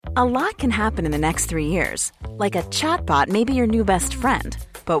A lot can happen in the next 3 years. Like a chatbot may be your new best friend.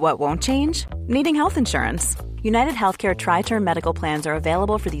 But what won't change? Needing health insurance. United Healthcare Tri-Term Medical Plans are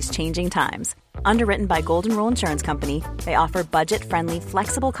available for these changing times. Underwritten by Golden Rule Insurance Company, they offer budget-friendly,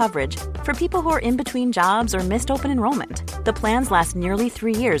 flexible coverage for people who are in between jobs or missed open enrollment. The plans last nearly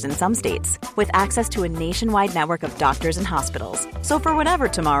 3 years in some states, with access to a nationwide network of doctors and hospitals. So for whatever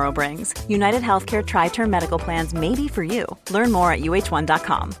tomorrow brings, United Healthcare Tri-Term Medical Plans may be for you. Learn more at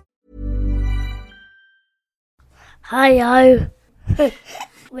uh1.com. Hi-yo.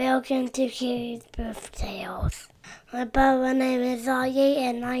 Welcome to Kiwi's Birth Tales. My brother name is Hadley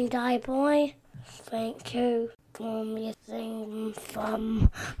and I'm Guy Boy. Thank you for listening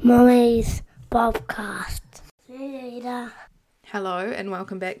from Mommy's podcast. See you later. Hello and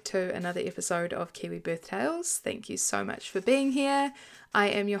welcome back to another episode of Kiwi Birth Tales. Thank you so much for being here. I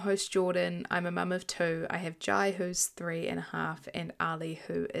am your host Jordan. I'm a mum of two. I have Jai, who's 3.5, and Ali,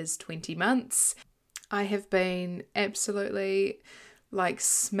 who is 20 months. I have been absolutely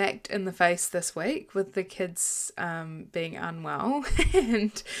smacked in the face this week with the kids being unwell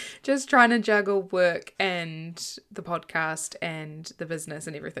and just trying to juggle work and the podcast and the business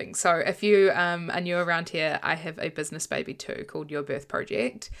and everything. So if you are new around here, I have a business baby too called Your Birth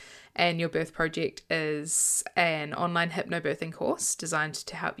Project. And Your Birth Project is an online hypnobirthing course designed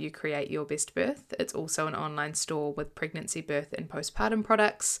to help you create your best birth. It's also an online store with pregnancy, birth and postpartum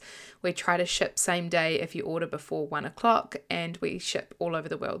products. We try to ship same day if you order before 1 o'clock, and we ship all over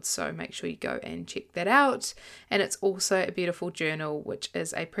the world, so make sure you go and check that out. And it's also a beautiful journal, which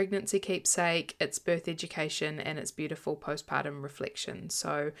is a pregnancy keepsake, it's birth education, and it's beautiful postpartum reflection.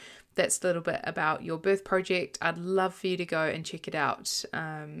 So that's a little bit about Your Birth Project. I'd love for you to go and check it out,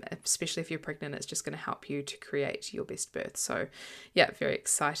 especially if you're pregnant. It's just going to help you to create your best birth. So yeah, very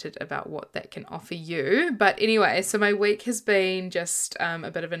excited about what that can offer you. But anyway, so my week has been just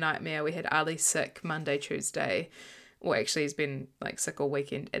a bit of a nightmare. We had Ali sick Monday, Tuesday. Well, actually he's been sick all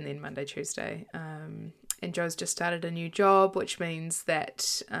weekend and then Monday, Tuesday. And Joe's just started a new job, which means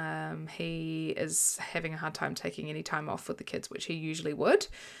that he is having a hard time taking any time off with the kids, which he usually would.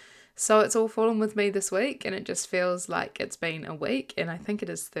 So it's all fallen with me this week, and it just feels like it's been a week, and I think it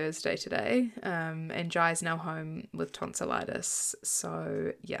is Thursday today, and Jai's now home with tonsillitis.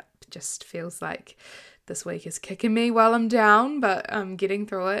 So yeah, just feels like this week is kicking me while I'm down, but I'm getting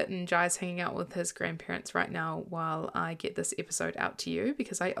through it, and Jai's hanging out with his grandparents right now while I get this episode out to you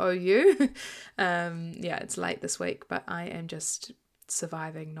because I owe you. Yeah, it's late this week, but I am just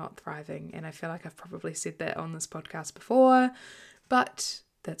surviving, not thriving, and I feel like I've probably said that on this podcast before, but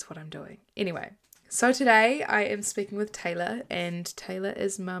that's what I'm doing. Anyway, so today I am speaking with Taylor, and Taylor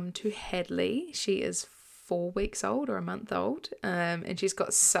is mum to Hadley. She is 4 weeks old or a month old, and she's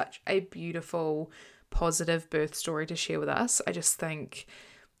got such a beautiful, positive birth story to share with us. I just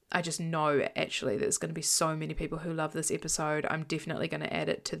know actually there's going to be so many people who love this episode. I'm definitely going to add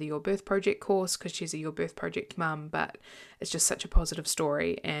it to the Your Birth Project course because she's a Your Birth Project mum, but it's just such a positive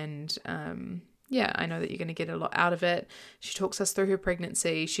story, and yeah, I know that you're going to get a lot out of it. She talks us through her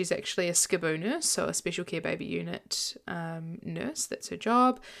pregnancy. She's actually a SCBU nurse, so a special care baby unit nurse. That's her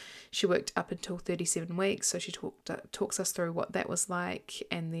job. She worked up until 37 weeks, so she talks us through what that was like,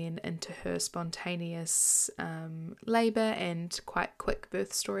 and then into her spontaneous labour and quite quick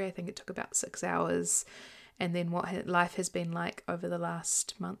birth story. I think it took about 6 hours. And then what life has been like over the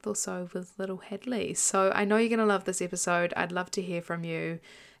last month or so with little Hadley. So I know you're going to love this episode. I'd love to hear from you.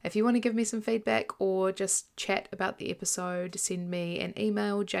 If you want to give me some feedback or just chat about the episode, send me an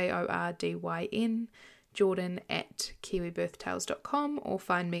email, JORDYN, jordan@kiwibirthtales.com, or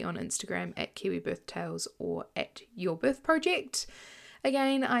find me on Instagram @kiwibirthtales or @yourbirthproject.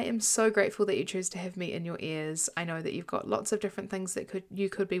 Again, I am so grateful that you choose to have me in your ears. I know that you've got lots of different things that you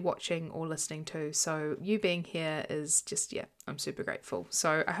could be watching or listening to, so you being here is just, yeah, I'm super grateful.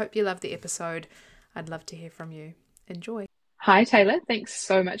 So I hope you love the episode. I'd love to hear from you. Enjoy. Hi, Taylor. Thanks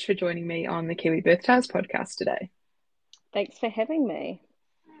so much for joining me on the Kiwi Birth Tales podcast today. Thanks for having me.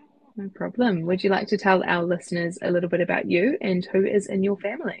 No problem. Would you like to tell our listeners a little bit about you and who is in your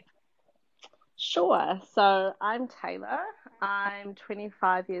family? Sure. So I'm Taylor. I'm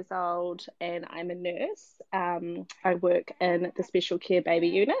 25 years old and I'm a nurse. I work in the special care baby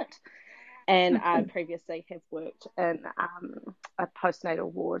unit, and I previously have worked in a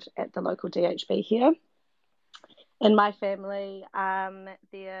postnatal ward at the local DHB here. In my family,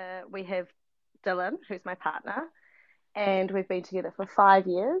 we have Dylan, who's my partner, and we've been together for 5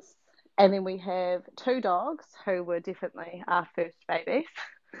 years. And then we have 2 dogs who were definitely our first babies.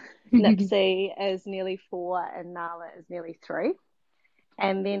 Nipsey is nearly 4 and Nala is nearly 3.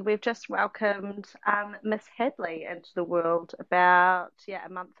 And then we've just welcomed Miss Hadley into the world about, a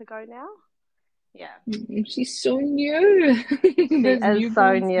month ago now. Yeah. She's so new. She Those is so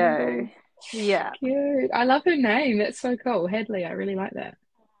newborn new. snuggles. Yeah. Cute. I love her name. That's so cool. Hadley, I really like that.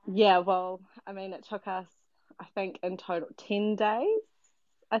 Yeah, well, I mean, it took us, I think, in total 10 days,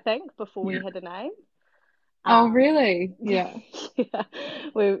 I think, before we Yeah. had a name. Oh, really? Yeah. Yeah,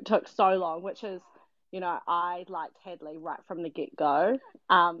 we took so long, which is, I liked Hadley right from the get-go.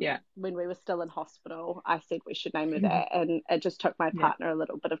 Yeah. When we were still in hospital, I said we should name her that, and it just took my partner a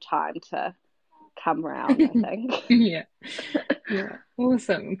little bit of time to come around, I think. Yeah. Yeah.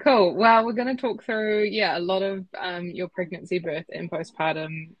 Awesome. Cool. Well, we're going to talk through, a lot of your pregnancy, birth, and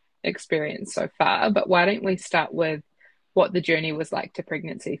postpartum experience so far. But why don't we start with what the journey was like to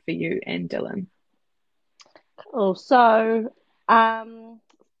pregnancy for you and Dylan? Cool. So,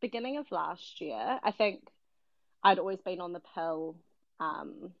 beginning of last year, I think I'd always been on the pill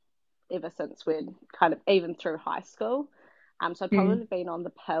ever since we'd kind of, even through high school. So I'd probably been on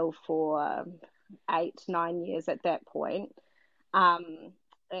the pill for 8-9 years at that point.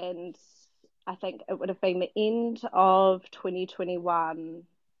 And I think it would have been the end of 2021.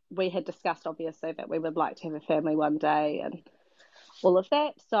 We had discussed, obviously, that we would like to have a family one day and all of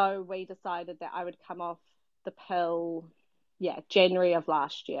that. So we decided that I would come off the pill, January of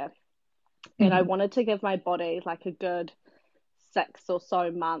last year. And I wanted to give my body like a good 6 or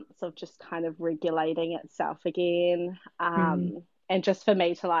so months of just kind of regulating itself again. And just for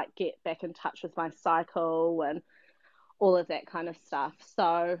me to like get back in touch with my cycle and all of that kind of stuff.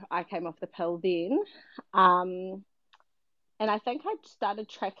 So I came off the pill then. And I think I started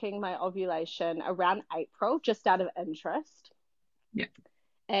tracking my ovulation around April, just out of interest. Yeah.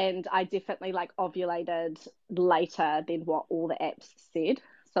 And I definitely like ovulated later than what all the apps said.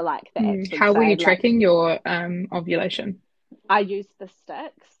 So like the apps would How were say, you like, tracking your ovulation? I used the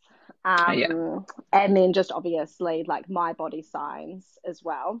sticks. And then just obviously like my body signs as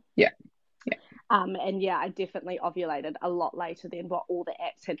well. Yeah. Yeah. And I definitely ovulated a lot later than what all the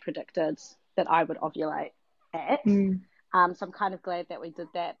apps had predicted that I would ovulate at. So I'm kind of glad that we did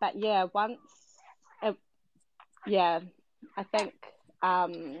that. But I think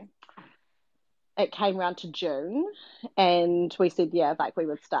it came around to June and we said, like we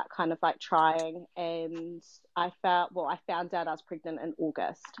would start kind of like trying, and I found out I was pregnant in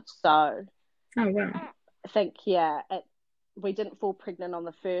August. So oh, wow. I think, we didn't fall pregnant on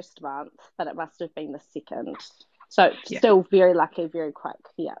the first month, but it must have been the second. So still very lucky, very quick.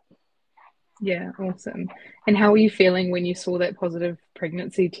 Yeah. Yeah, awesome. And how were you feeling when you saw that positive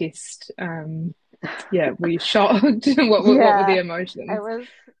pregnancy test? Were you shocked? What were the emotions? It was,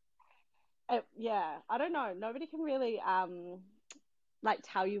 I don't know. Nobody can really like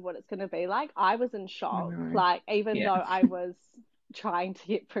tell you what it's going to be like. I was in shock, like even though I was trying to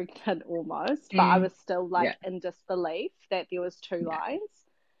get pregnant almost, but I was still like in disbelief that there was 2 lines.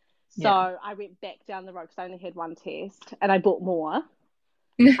 So I went back down the road because I only had 1 test, and I bought more.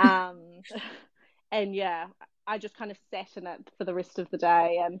 And I just kind of sat in it for the rest of the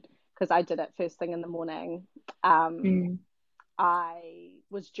day, and because I did it first thing in the morning, I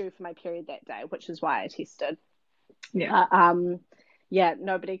was due for my period that day, which is why I tested.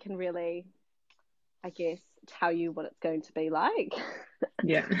 Nobody can really, I guess, tell you what it's going to be like.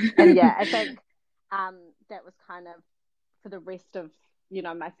 And I think that was kind of for the rest of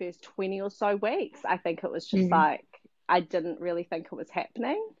my first 20 or so weeks. I think it was just like I didn't really think it was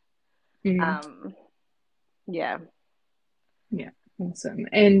happening. Awesome.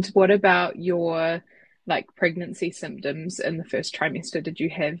 And what about your like pregnancy symptoms in the first trimester? Did you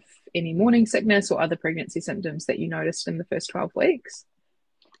have any morning sickness or other pregnancy symptoms that you noticed in the first 12 weeks?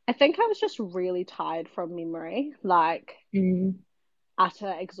 I think I was just really tired from memory, like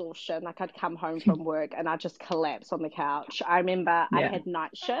utter exhaustion. Like I'd come home from work and I'd just collapse on the couch. I remember I had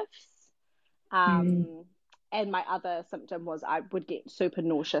night shifts. And my other symptom was I would get super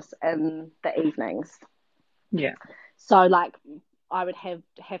nauseous in the evenings. Yeah. So like I would have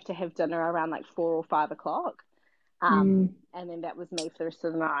to have dinner around like 4 or 5 o'clock. And then that was me for the rest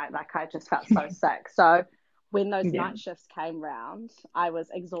of the night. Like I just felt so sick. So when those night shifts came round, I was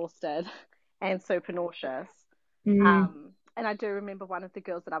exhausted and super nauseous. And I do remember one of the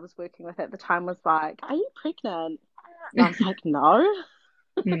girls that I was working with at the time was like, "Are you pregnant?" And I was like, "No."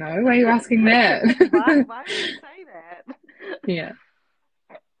 No, why are you asking that? why would you say that?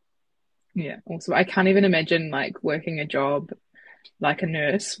 Yeah, awesome. I can't even imagine like working a job like a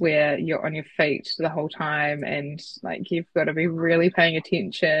nurse where you're on your feet the whole time and like you've got to be really paying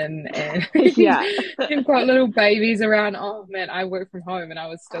attention and you've got little babies around. Oh man, I work from home and I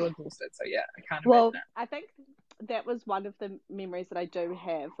was still exhausted. So I can't imagine it. I think that was one of the memories that I do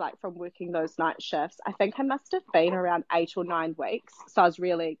have, like from working those night shifts. I think I must have been around 8 or 9 weeks, so I was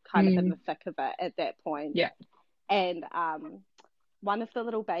really kind of in the thick of it at that point. Yeah. And one of the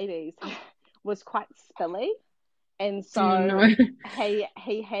little babies was quite spilly, and so he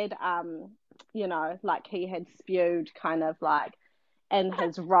had you know, like he had spewed kind of like in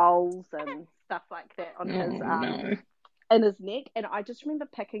his rolls and stuff like that on his in his neck, and I just remember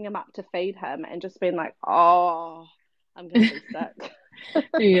picking him up to feed him and just being like, oh, I'm gonna be sick.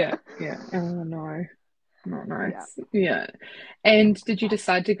 Yeah. Oh no, not nice. Yeah. And did you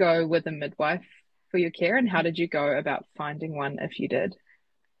decide to go with a midwife for your care, and how did you go about finding one if you did?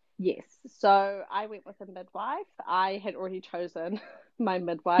 Yes, so I went with a midwife. I had already chosen my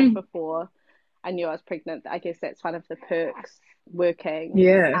midwife before I knew I was pregnant. I guess that's one of the perks working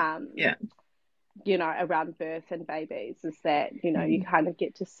you know, around birth and babies, is that, you know, you kind of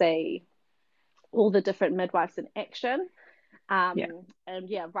get to see all the different midwives in action. And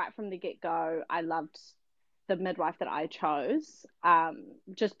right from the get-go, I loved the midwife that I chose,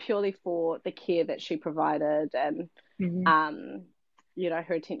 just purely for the care that she provided and, you know,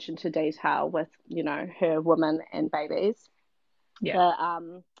 her attention to detail with, you know, her women and babies.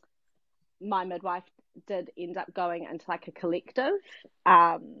 My midwife did end up going into like a collective.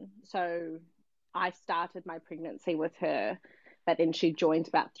 So I started my pregnancy with her, but then she joined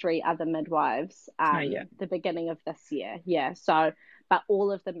about 3 other midwives the beginning of this year. Yeah. So, but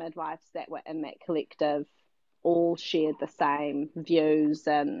all of the midwives that were in that collective all shared the same views,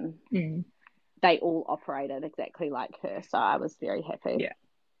 and they all operated exactly like her. So I was very happy.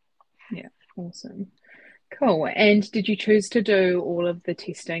 Yeah. Awesome. Cool. And did you choose to do all of the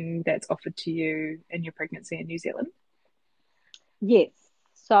testing that's offered to you in your pregnancy in New Zealand? Yes.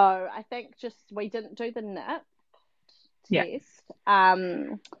 So I think just we didn't do the NIP test.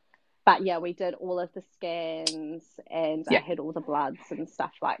 But yeah, we did all of the scans, and I had all the bloods and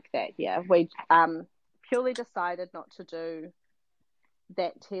stuff like that. Yeah, we purely decided not to do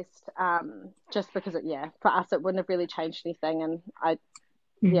that test just because for us it wouldn't have really changed anything, and I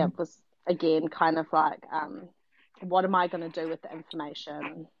was again kind of like what am I going to do with the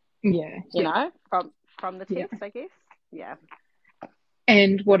information? You know, from the test, I guess. Yeah.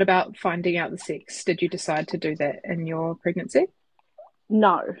 And what about finding out the sex? Did you decide to do that in your pregnancy?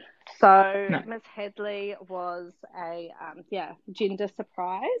 No. So Miss Hadley was a gender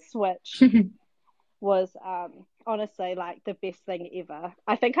surprise, which was honestly like the best thing ever.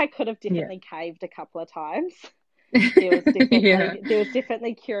 I think I could have definitely caved a couple of times. There was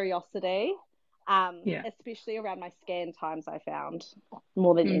definitely curiosity, especially around my scan times. I found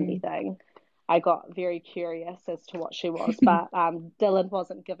more than anything, I got very curious as to what she was, but Dylan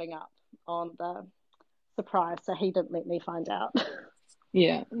wasn't giving up on the surprise, so he didn't let me find out.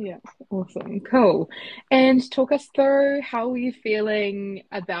 Yeah, awesome, cool. And talk us through, how were you feeling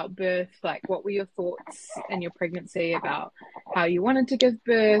about birth? Like, what were your thoughts in your pregnancy about how you wanted to give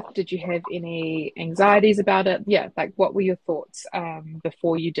birth? Did you have any anxieties about it? Yeah, like, what were your thoughts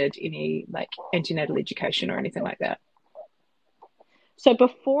before you did any like antenatal education or anything like that? So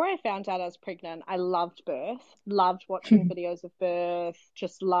before I found out I was pregnant, I loved birth, loved watching videos of birth,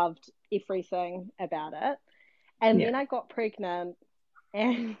 just loved everything about it. And then I got pregnant,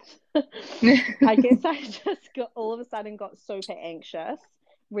 and I guess I just all of a sudden got super anxious,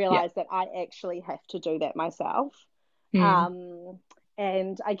 realized that I actually have to do that myself.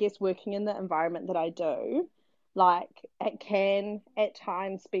 And I guess working in the environment that I do, like, it can at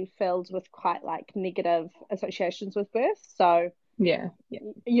times be filled with quite like negative associations with birth. So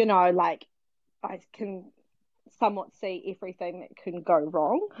you know, like, I can somewhat see everything that can go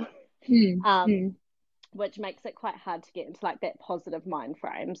wrong, which makes it quite hard to get into like that positive mind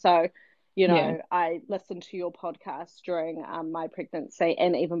frame. So, you know, I listened to your podcast during my pregnancy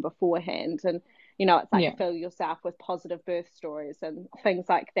and even beforehand, and you know, it's like fill yourself with positive birth stories and things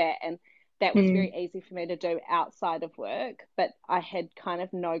like that, and that was very easy for me to do outside of work, but I had kind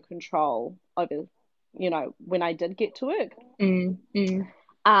of no control over, you know, when I did get to work.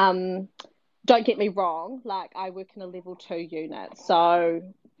 Don't get me wrong, like, I work in a level 2 unit, so,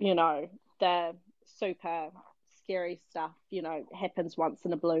 you know, the super scary stuff, you know, happens once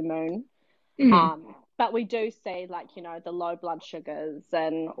in a blue moon. But we do see, like, you know, the low blood sugars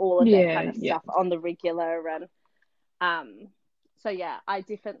and all of that kind of stuff on the regular, and so yeah, I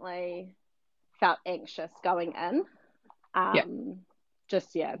definitely felt anxious going in.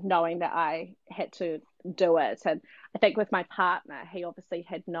 Just knowing that I had to do it. And I think with my partner, he obviously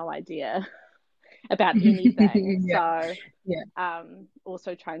had no idea about anything. So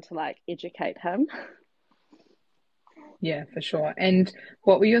also trying to like educate him. Yeah, for sure. And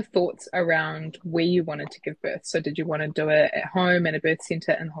what were your thoughts around where you wanted to give birth? So did you want to do it at home, in a birth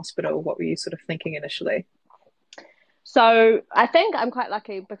centre, in hospital? What were you sort of thinking initially? So I think I'm quite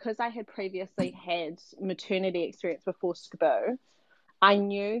lucky because I had previously had maternity experience before SCBU. I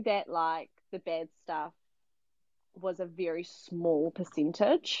knew that like the bad stuff was a very small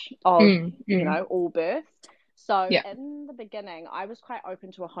percentage of, all births. So Yeah, in the beginning, I was quite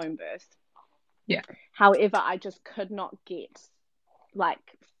open to a home birth. yeah. However, I just could not get like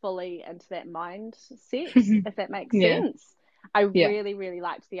fully into that mindset, if that makes Yeah, sense. I yeah, really, really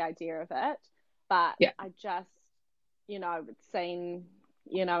liked the idea of it, but yeah. I just, seen,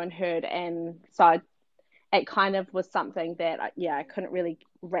 and heard, and so it kind of was something that, I couldn't really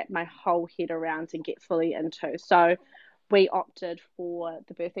wrap my whole head around and get fully into. So we opted for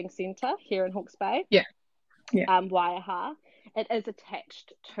the birthing centre here in Hawke's Bay, Yeah, yeah. Waiaha. It is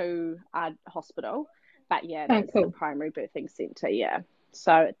attached to a hospital, but yeah, Oh, it is the cool. primary birthing centre, yeah.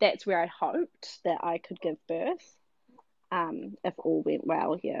 So that's where I hoped that I could give birth, if all went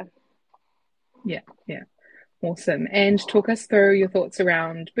well, yeah. Yeah, yeah. Awesome. And talk us through your thoughts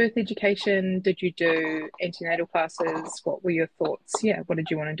around birth education. Did you do antenatal classes? What were your thoughts? Yeah, what did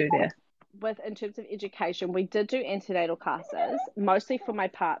you want to do there? In terms of education, we did do antenatal classes, mostly for my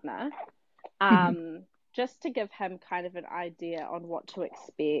partner, Hmm. just to give him kind of an idea on what to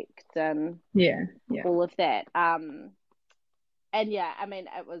expect and Yeah, yeah, all of that. And yeah, I mean,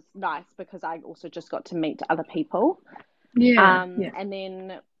 it was nice because I also just got to meet other people. yeah, yeah. And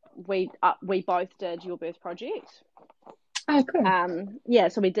then we both did Your Birth Project. Oh, cool. Yeah,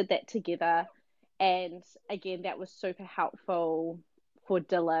 so we did that together, and again, that was super helpful for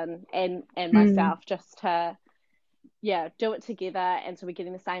Dylan and Mm, myself just to do it together. And so we're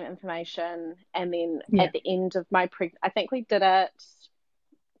getting the same information, and then yeah. at the end of my I think we did it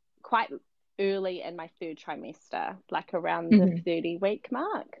quite early in my third trimester, like around the Hmm. 30-week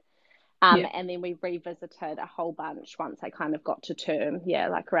mark. Yeah. And then we revisited a whole bunch once I kind of got to term,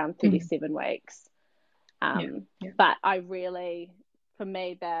 like around Mm, 37 weeks. yeah, yeah. But I really, for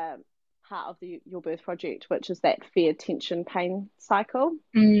me, the part of Your Birth Project, which is that fear, tension, pain cycle,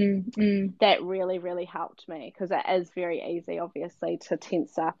 Mm, mm, that really, really helped me because it is very easy, obviously, to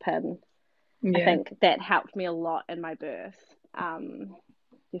tense up. And I yeah, think that helped me a lot in my birth,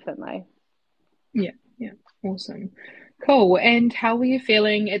 definitely. yeah, yeah. Awesome. Cool. And how were you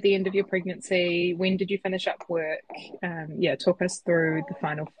feeling at the end of your pregnancy? When did you finish up work? Yeah, talk us through the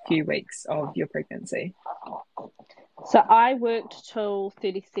final few weeks of your pregnancy. So I worked till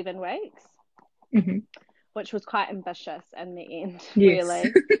 37 weeks, Hmm. which was quite ambitious in the end, Yes.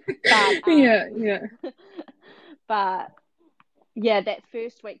 really. But Yeah, yeah. but yeah, that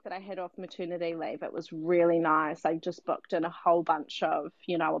first week that I had off maternity leave, it was really nice. I just booked in a whole bunch of,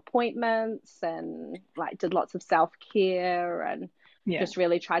 appointments and like did lots of self-care and Yeah. just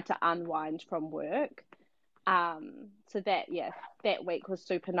really tried to unwind from work. So that week was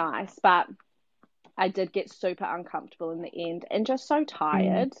super nice, but I did get super uncomfortable in the end and just so Mm,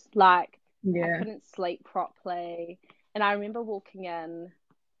 tired. Like I yeah. couldn't sleep properly. And I remember walking in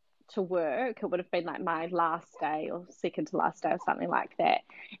to work, it would have been like my last day or second to last day or something like that,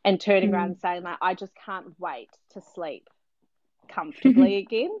 and turning around Mm. and saying like, I just can't wait to sleep comfortably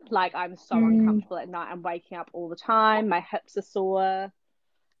again. Like I'm so Mm, uncomfortable at night. I'm waking up all the time. My hips are sore.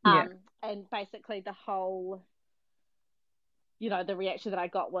 yeah. And basically the whole, the reaction that I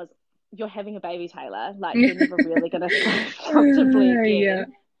got was, you're having a baby, Taylor. Like you're never really going to sleep comfortably Yeah.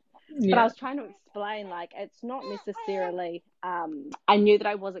 again. But I Yeah. was trying to explain, like, it's not necessarily, I knew that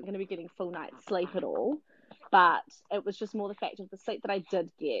I wasn't going to be getting full night's sleep at all, but it was just more the fact of the sleep that I did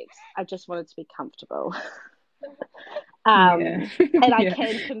get. I just wanted to be comfortable. Yeah. And I Yeah. can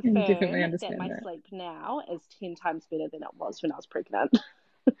I definitely confirm that understand my that. sleep now is 10 times better than it was when I was pregnant.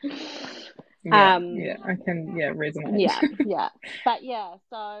 Yeah. um, Yeah. I can, yeah, resonate. yeah, yeah. But yeah,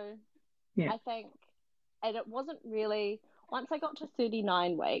 so Yeah. I think, and it wasn't really, once I got to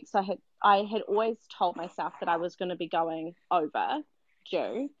 39 weeks, I had always told myself that I was going to be going over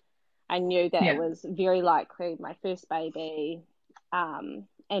due. I knew that it Yeah. was very likely my first baby,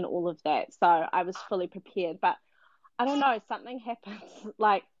 and all of that. So I was fully prepared. But I don't know, something happens.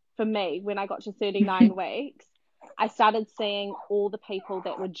 Like for me, when I got to 39 weeks, I started seeing all the people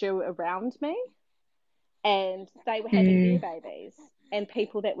that were due around me, and they were having their Mm, babies, and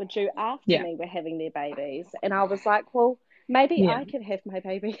people that were due after yeah. me were having their babies, and I was like, well, maybe Yeah. I could have my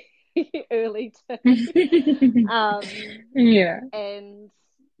baby early too. Yeah. And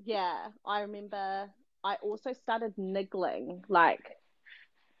yeah, I remember I also started niggling like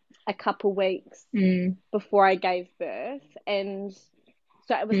a couple weeks Mm, before I gave birth, and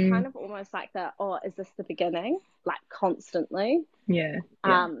So it was kind of almost like is this the beginning? Like constantly. Yeah.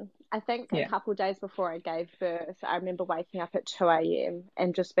 I think a couple of days before I gave birth, I remember waking up at 2 a.m.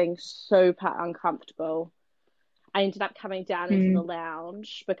 and just being super uncomfortable. I ended up coming down into the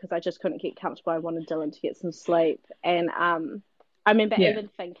lounge because I just couldn't get comfortable. I wanted Dylan to get some sleep. And I remember even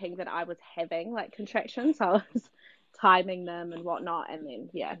thinking that I was having like contractions. So I was timing them and whatnot. And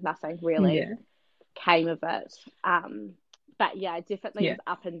then, nothing really came of it. But yeah, it definitely was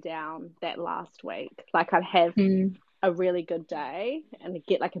up and down that last week. Like I'd have a really good day and I'd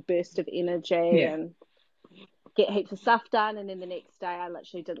get like a burst of energy and get heaps of stuff done. And then the next day I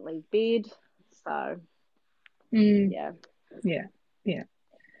literally didn't leave bed. So yeah.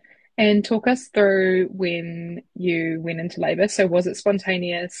 And talk us through when you went into labour. So was it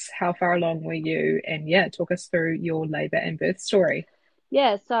spontaneous? How far along were you? And talk us through your labour and birth story.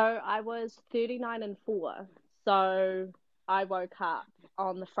 Yeah, so I was 39 and 4. So I woke up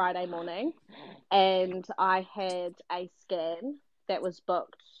on the Friday morning and I had a scan that was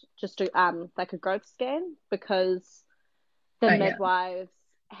booked, just to, like a growth scan, because the midwives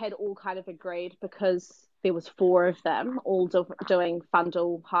had all kind of agreed, because there was 4 of them all doing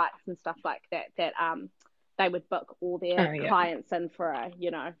fundal heights and stuff like that, they would book all their clients in for a,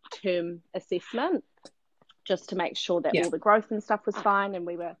 term assessment, just to make sure that all the growth and stuff was fine, and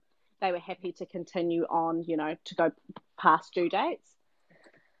they were happy to continue on, to go past due dates.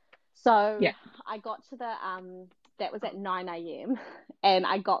 So I got to that was at 9 a.m. and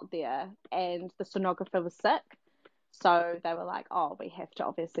I got there and the sonographer was sick. So they were like, oh, we have to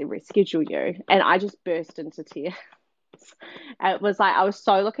obviously reschedule you. And I just burst into tears. It was like, I was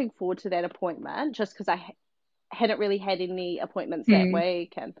so looking forward to that appointment, just because I hadn't really had any appointments that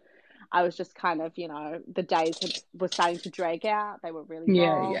week. And I was just kind of, the days were starting to drag out. They were really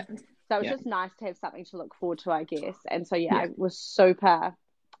long. So it was just nice to have something to look forward to, I guess. And so, I was super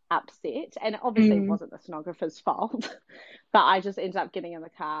upset. And obviously it wasn't the sonographer's fault. But I just ended up getting in the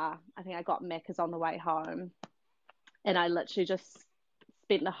car. I think I got Macca's on the way home. And I literally just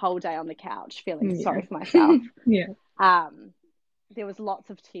spent the whole day on the couch feeling sorry for myself. There was lots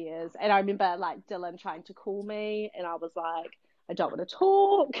of tears. And I remember like Dylan trying to call me and I was like, I don't want to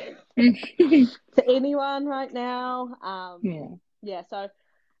talk to anyone right now. So,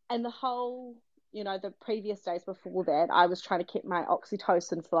 and the whole, the previous days before that, I was trying to keep my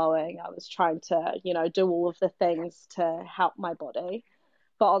oxytocin flowing. I was trying to, do all of the things to help my body.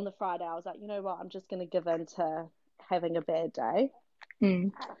 But on the Friday, I was like, you know what, I'm just going to give in to having a bad day.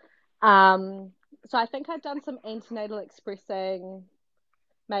 So I think I'd done some antenatal expressing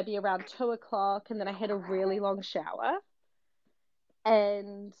maybe around 2 o'clock, and then I had a really long shower.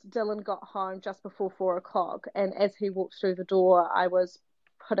 And Dylan got home just before 4 o'clock. And as he walked through the door, I was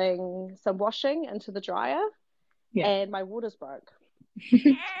putting some washing into the dryer and my waters broke.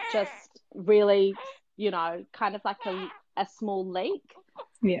 Just really, kind of like a small leak.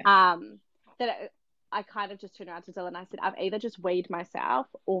 I kind of just turned around to Dylan and I said, I've either just weed myself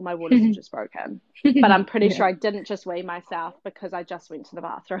or my waters have just broken. But I'm pretty sure I didn't just wee myself, because I just went to the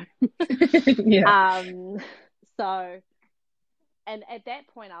bathroom. So, and at that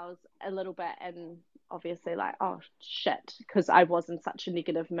point I was a little bit, and obviously like, oh shit, because I was in such a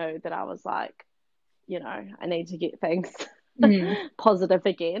negative mood that I was like, I need to get things positive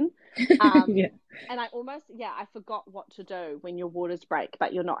again. And I almost, I forgot what to do when your waters break,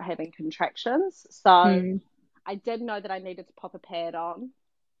 but you're not having contractions. So I did know that I needed to pop a pad on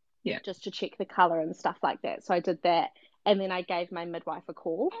just to check the colour and stuff like that. So I did that. And then I gave my midwife a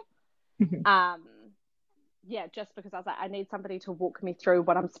call. Just because I was like, I need somebody to walk me through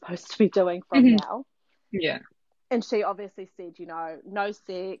what I'm supposed to be doing from now. And she obviously said, no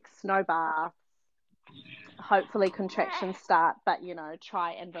sex, no bath, hopefully contractions start, but,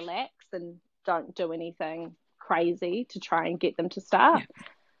 try and relax and don't do anything crazy to try and get them to start.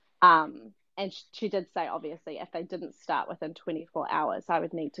 And she did say, obviously, if they didn't start within 24 hours, I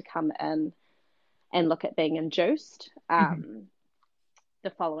would need to come in and look at being induced the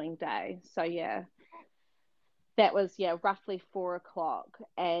following day. So, that was, roughly 4 o'clock.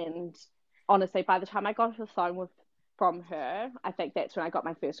 And honestly, by the time I got off the phone from her, I think that's when I got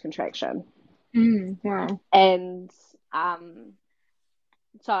my first contraction. Wow. And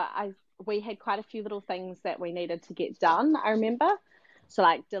so we had quite a few little things that we needed to get done, I remember. So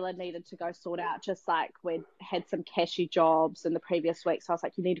like Dylan needed to go sort out, just like we'd had some cashy jobs in the previous week. So I was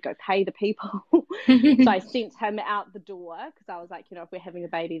like, you need to go pay the people. So I sent him out the door, because I was like, if we're having a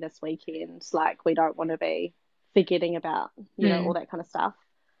baby this weekend, like we don't want to be forgetting about, all that kind of stuff.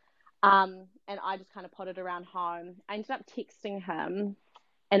 And I just kind of potted around home. I ended up texting him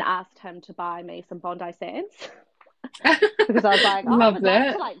and asked him to buy me some Bondi Sands. because I was like, oh, I Love would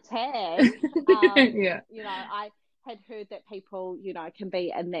that. like to like tag. Yeah. You know, I had heard that people, you know, can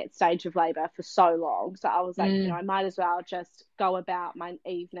be in that stage of labour for so long. So I was like, you know, I might as well just go about my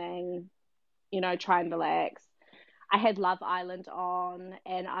evening, you know, try and relax. I had Love Island on,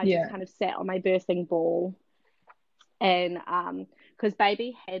 and I just kind of sat on my birthing ball. And because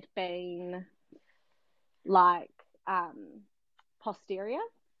baby had been like posterior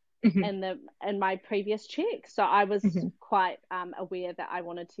in my previous check, so I was quite aware that I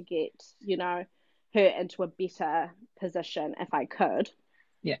wanted to get, you know, her into a better position if I could.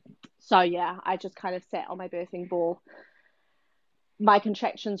 Yeah. So yeah, I just kind of sat on my birthing ball. My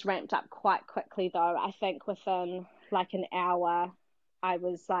contractions ramped up quite quickly though. I think within like an hour, I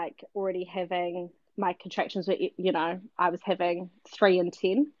was like already having my contractions were, you know, I was having 3 and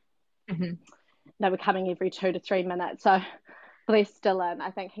 10. They were coming every 2 to 3 minutes. So bless Dylan,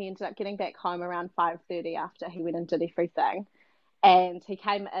 I think he ended up getting back home around 5:30 after he went and did everything. And he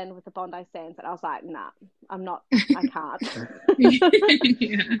came in with the Bondi Sands, and I was like, nah, I can't. I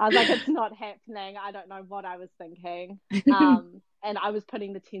was like, it's not happening. I don't know what I was thinking. And I was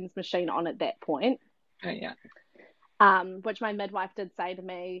putting the TENS machine on at that point. Oh, yeah. Which my midwife did say to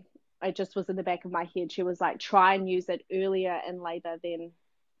me, it just was in the back of my head. She was like, try and use it earlier in labour than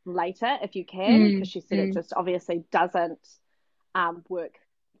later if you can, because she said it just obviously doesn't work,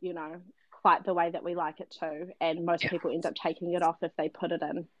 you know, quite the way that we like it to, and most people end up taking it off if they put it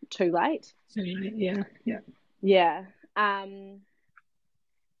in too late. So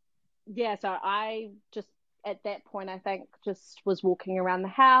I just at that point I think just was walking around the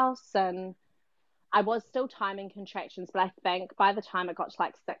house, and I was still timing contractions, but I think by the time it got to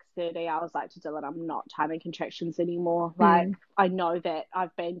like 6:30, I was like to Dylan, I'm not timing contractions anymore. Like I know that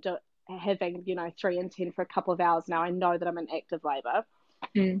I've been having, you know, 3 and 10 for a couple of hours now. I know that I'm in active labour.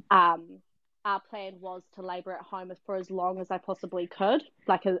 Our plan was to labour at home for as long as I possibly could,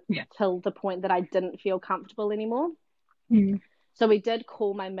 like till the point that I didn't feel comfortable anymore. So we did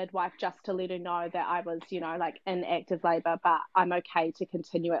call my midwife just to let her know that I was, you know, like in active labour, but I'm okay to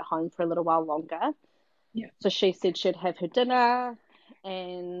continue at home for a little while longer. So she said she'd have her dinner,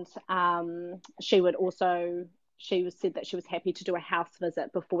 and she said that she was happy to do a house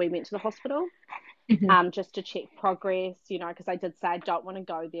visit before we went to the hospital. Just to check progress, you know, because I did say I don't want to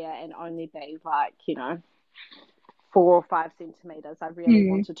go there and only be like, you know, 4 or 5 centimetres. I really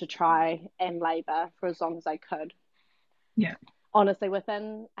wanted to try and labour for as long as I could. Honestly,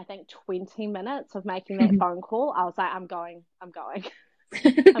 within, I think, 20 minutes of making that phone call, I was like, I'm going. I'm going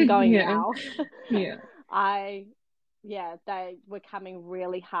now. They were coming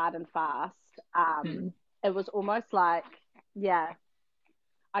really hard and fast. It was almost like,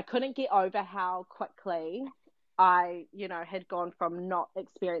 I couldn't get over how quickly I, you know, had gone from not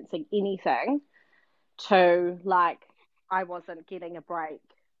experiencing anything to like I wasn't getting a break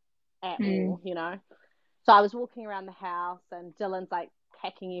at all, you know. So I was walking around the house, and Dylan's like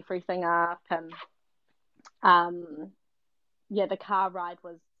packing everything up, and the car ride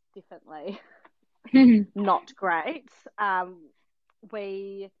was definitely not great.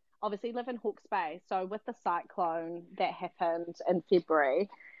 We obviously live in Hawke's Bay, so with the cyclone that happened in February,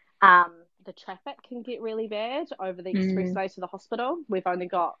 the traffic can get really bad over the expressway to the hospital. We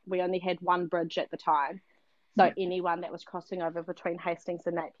only had one bridge at the time, so anyone that was crossing over between Hastings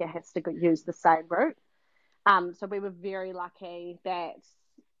and Napier has to use the same route. So we were very lucky that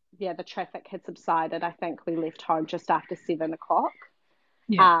the traffic had subsided. I think we left home just after 7 o'clock.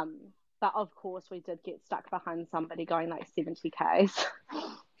 But of course we did get stuck behind somebody going like 70 k's.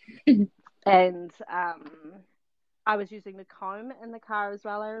 And I was using the comb in the car as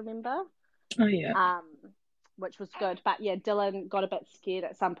well, I remember. Which was good. But Dylan got a bit scared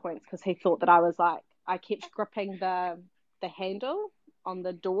at some points because he thought that I kept gripping the handle on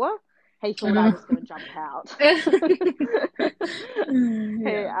the door. He thought I was going to jump out. He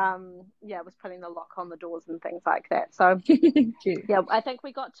was putting the lock on the doors and things like that. So I think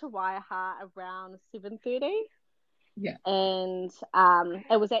we got to Waiaha around 7:30. And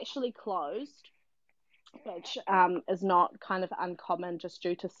it was actually closed, which is not kind of uncommon just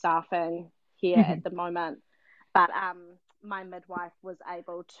due to staffing here at the moment. But my midwife was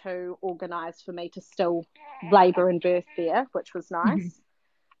able to organise for me to still labour and birth there, which was nice.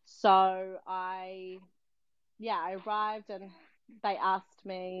 So I arrived, and they asked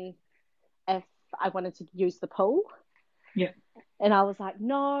me if I wanted to use the pool. And I was like,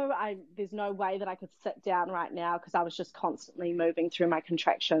 no, there's no way that I could sit down right now, because I was just constantly moving through my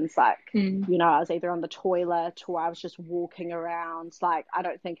contractions. Like, you know, I was either on the toilet or I was just walking around. Like, I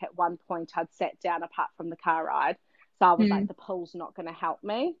don't think at one point I'd sat down apart from the car ride. So I was like, the pool's not going to help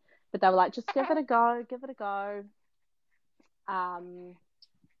me. But they were like, just give it a go. And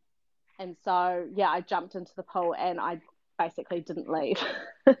so, yeah, I jumped into the pool and I basically didn't leave.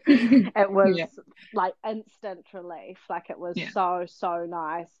 It was like instant relief. Like it was so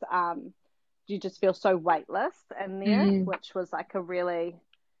nice. You just feel so weightless in there, which was like a really,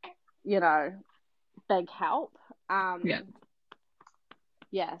 big help. So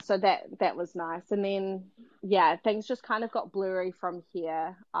that was nice. And then, things just kind of got blurry from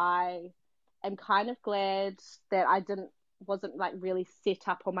here. I am kind of glad that I wasn't like really set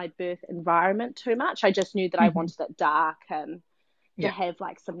up on my birth environment too much. I just knew that I wanted it dark and to have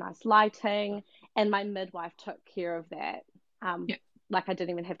like some nice lighting, and my midwife took care of that. Like I didn't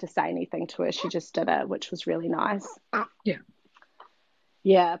even have to say anything to her. She just did it, which was really nice. But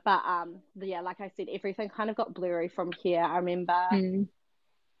like I said, everything kind of got blurry from here. I remember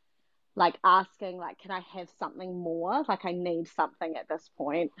like asking, like, can I have something more? Like I need something at this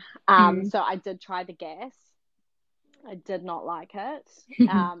point. So I did try the gas. I did not like it.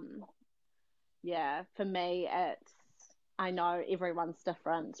 For me, I know everyone's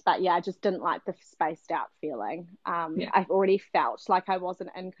different, but I just didn't like the spaced out feeling. I've already felt like I wasn't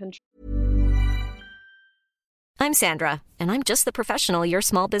in control. I'm Sandra, and I'm just the professional your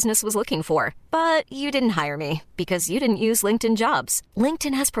small business was looking for. But you didn't hire me because you didn't use LinkedIn Jobs.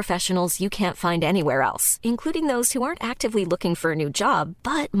 LinkedIn has professionals you can't find anywhere else, including those who aren't actively looking for a new job,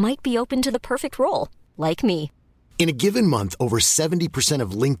 but might be open to the perfect role, like me. In a given month, over 70%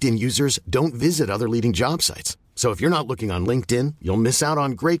 of LinkedIn users don't visit other leading job sites. So if you're not looking on LinkedIn, you'll miss out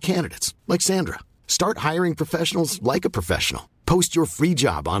on great candidates like Sandra. Start hiring professionals like a professional. Post your free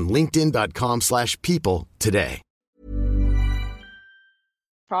job on linkedin.com/people today.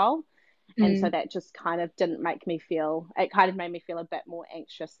 And so that just kind of didn't make me feel, it kind of made me feel a bit more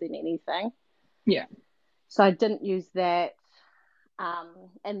anxious than anything. So I didn't use that. And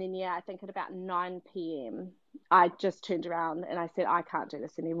then, I think at about 9 p.m., I just turned around and I said, I can't do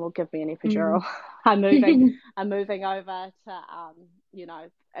this anymore. Give me an epidural. I'm moving over to,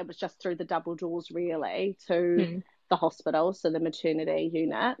 it was just through the double doors really to the hospital, so the maternity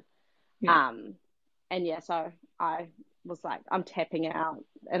unit. So I was like, I'm tapping out.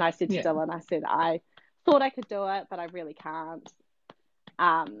 And I said to Dylan, I said, I thought I could do it, but I really can't.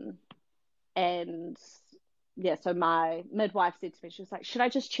 So my midwife said to me, she was like, should I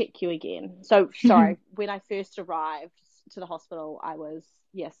just check you again? So, sorry, when I first arrived to the hospital, I was,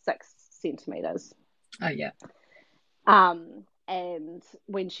 6 centimeters. And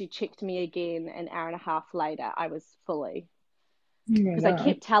when she checked me again an hour and a half later, I was fully. Because I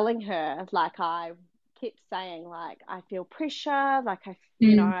kept telling her, like, I kept saying, like, I feel pressure, like, I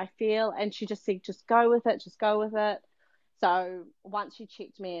feel, and she just said, just go with it. So once she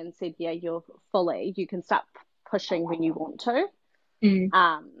checked me and said, you're fully, you can start pushing when you want to.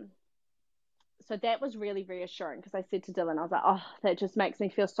 So that was really reassuring, because I said to Dylan, I was like, oh, that just makes me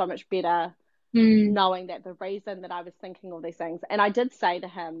feel so much better knowing that the reason that I was thinking all these things. And I did say to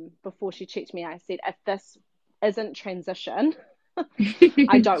him before she checked me, I said, if this isn't transition,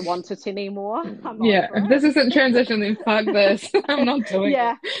 I don't want it anymore. If this isn't transition, then fuck this. I'm not doing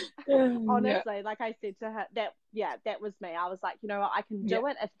it. Honestly, like I said to her, that was me. I was like, you know what, I can do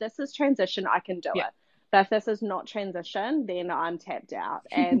it. If this is transition, I can do it. But if this is not transition, then I'm tapped out.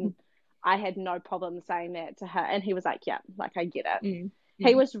 And I had no problem saying that to her. And he was like, I get it.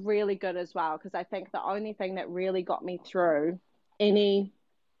 He was really good as well, because I think the only thing that really got me through any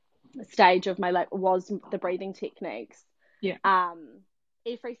stage of my life was the breathing techniques.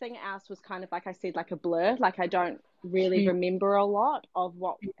 Everything else was kind of, like I said, like a blur. Like I don't really remember a lot of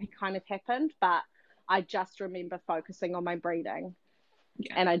what kind of happened, but I just remember focusing on my breathing.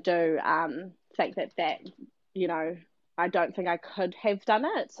 And I do think that I don't think I could have done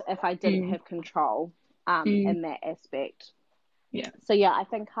it if I didn't have control in that aspect. So I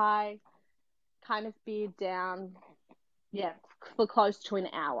think I kind of bedded down for close to an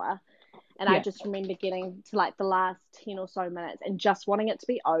hour. And I just remember getting to like the last 10 or so minutes and just wanting it to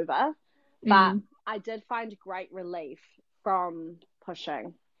be over. But I did find great relief from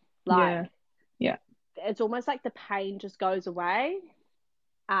pushing. It's almost like the pain just goes away.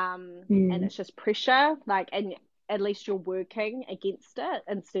 And it's just pressure. Like, and at least you're working against it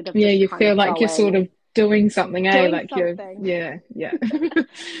instead of you feel like you're sort of doing something, like something. you're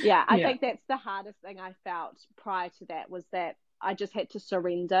I think that's the hardest thing I felt prior to that, was that I just had to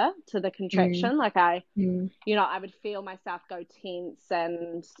surrender to the contraction. Like I would feel myself go tense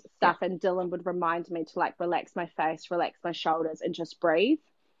and stuff, and Dylan would remind me to like relax my face, relax my shoulders, and just breathe.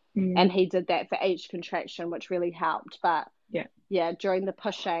 And he did that for each contraction, which really helped. But during the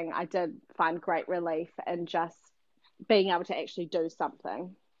pushing, I did find great relief in just being able to actually do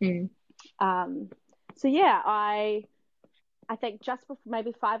something. I I think just before,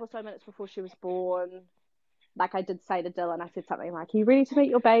 maybe 5 or so minutes before she was born, like I did say to Dylan, I said something like, "Are you ready to meet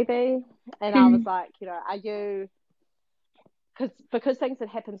your baby?" And I was like, are you? Because things had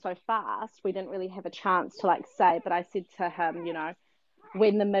happened so fast, we didn't really have a chance to like say. But I said to him,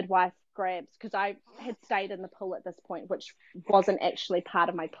 when the midwife grabs, because I had stayed in the pool at this point, which wasn't actually part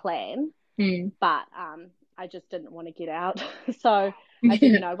of my plan, but I just didn't want to get out. So I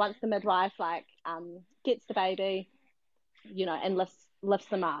said, once the midwife like gets the baby, and lifts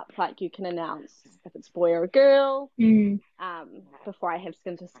them up, like you can announce if it's boy or a girl, before I have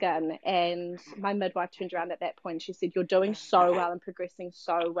skin to skin. And my midwife turned around at that point and she said, "You're doing so well and progressing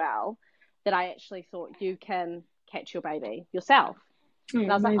so well that I actually thought you can catch your baby yourself."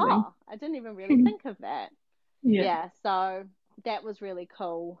 And I was amazing. like, "Oh, I didn't even really think of that." So that was really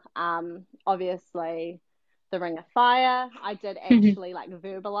cool. Obviously the ring of fire, I did actually like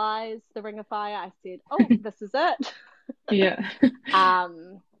verbalize the ring of fire. I said, "Oh, this is it."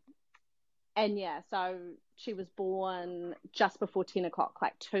 And so she was born just before 10 o'clock,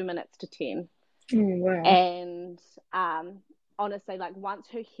 like 2 minutes to 10. Wow. And honestly, like once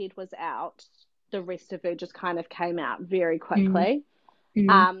her head was out, the rest of her just kind of came out very quickly.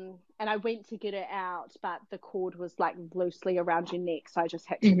 And I went to get her out, but the cord was like loosely around your neck, so I just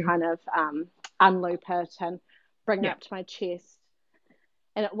had to kind of unloop it and bring her up to my chest.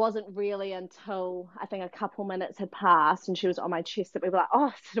 And it wasn't really until I think a couple minutes had passed and she was on my chest that we were like, "Oh,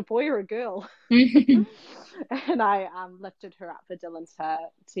 is it a boy or a girl?" And I lifted her up for Dylan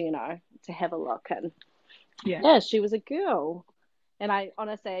to have a look, and she was a girl. And I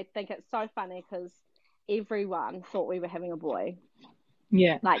honestly think it's so funny because everyone thought we were having a boy.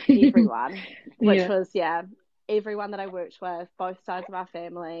 Like everyone, which was everyone that I worked with, both sides of our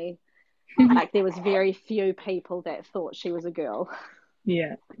family. Like there was very few people that thought she was a girl.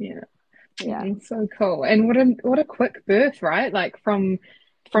 So cool. And what a quick birth, right? Like from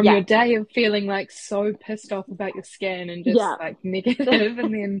your day of feeling like so pissed off about your scan and just like negative,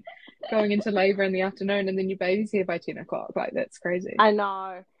 and then going into labor in the afternoon, and then your baby's here by 10 o'clock. Like that's crazy. I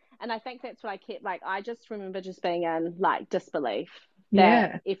know. And I think that's what I kept, like, I just remember just being in like disbelief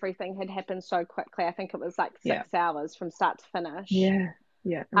that everything had happened so quickly. I think it was like 6 hours from start to finish.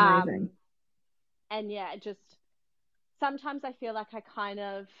 Amazing. And it just, sometimes I feel like I kind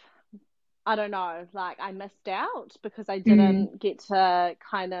of, I don't know, like I missed out because I didn't get to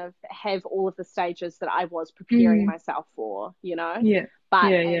kind of have all of the stages that I was preparing myself for,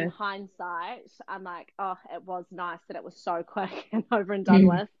 But in hindsight, I'm like, oh, it was nice that it was so quick and over and done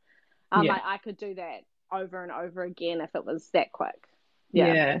with. Like I could do that over and over again if it was that quick.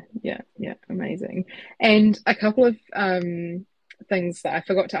 Amazing. And a couple of things that I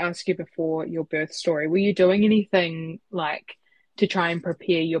forgot to ask you before your birth story. Were you doing anything like to try and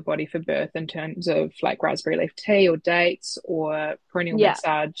prepare your body for birth in terms of like raspberry leaf tea or dates or perineal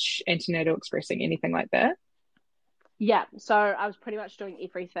massage, antenatal expressing, anything like that? Yeah, so I was pretty much doing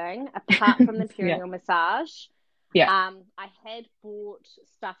everything apart from the perineal massage. I had bought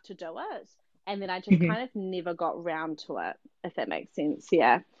stuff to do it, and then I just kind of never got round to it, if that makes sense.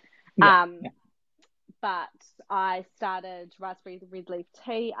 But I started raspberry red leaf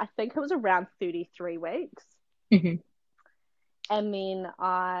tea, I think it was around 33 weeks. And then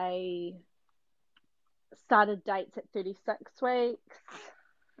I started dates at 36 weeks.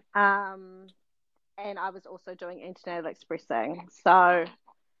 And I was also doing antenatal expressing. So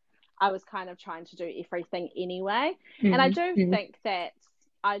I was kind of trying to do everything anyway. And I do think that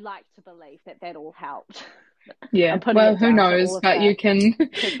I like to believe that all helped. Well, who knows? But you can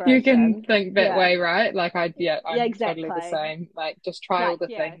think that way, right? Like I'm exactly. totally the same. Like just try all the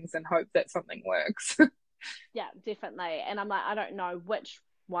things and hope that something works. Yeah, definitely. And I'm like, I don't know which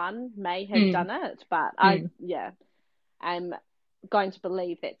one may have done it, but I'm going to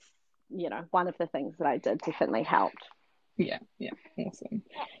believe that's, one of the things that I did definitely helped. Awesome,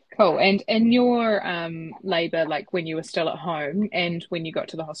 cool. And in your labor, like when you were still at home and when you got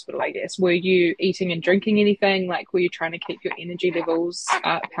to the hospital, I guess, were you eating and drinking anything? Like, were you trying to keep your energy levels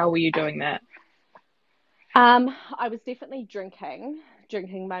up? How were you doing that? I was definitely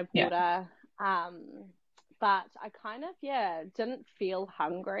drinking my water, but I kind of didn't feel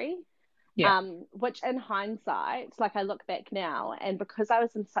hungry. Which in hindsight, like I look back now, and because I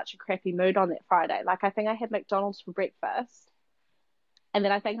was in such a crappy mood on that Friday, like I think I had McDonald's for breakfast, and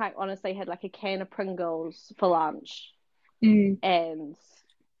then I think I honestly had like a can of Pringles for lunch, and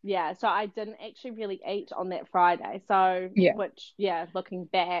so I didn't actually really eat on that Friday. So which looking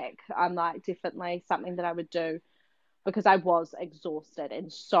back, I'm like definitely something that I would do because I was exhausted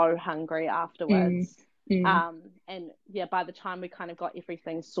and so hungry afterwards. And by the time we kind of got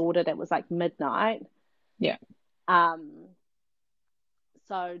everything sorted, it was like midnight.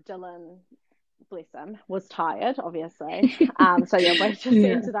 So Dylan, bless him, was tired, obviously. So yeah, we just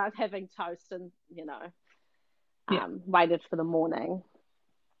ended up having toast and, waited for the morning.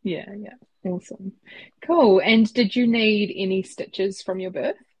 Yeah. Awesome. Cool. And did you need any stitches from your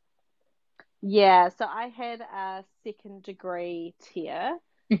birth? Yeah, so I had a 2nd-degree tear.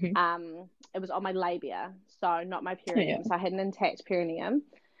 Mm-hmm. It was on my labia, so not my perineum. So I had an intact perineum,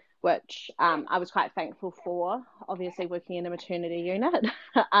 which I was quite thankful for, obviously working in a maternity unit.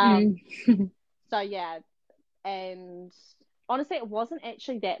 So yeah, and honestly, it wasn't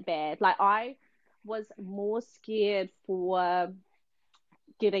actually that bad. Like, I was more scared for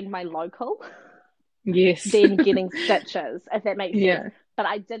getting my local Yes. than getting stitches, if that makes Yeah. sense. But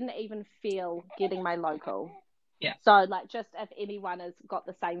I didn't even feel getting my local. Yeah. So, like, just if anyone has got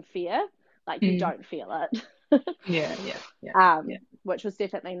the same fear, like, you don't feel it. Yeah. Which was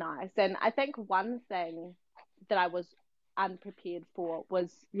definitely nice. And I think one thing that I was unprepared for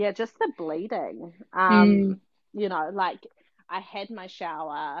was, just the bleeding. Like, I had my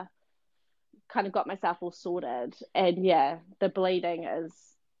shower, kind of got myself all sorted, and the bleeding is,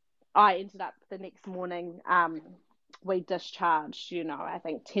 I ended up the next morning, we discharged, I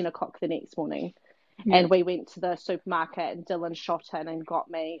think 10 o'clock the next morning. And we went to the supermarket and Dylan shot in and got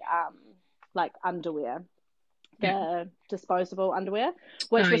me like underwear, the disposable underwear,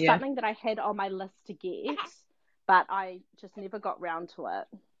 which was something that I had on my list to get, but I just never got round to it.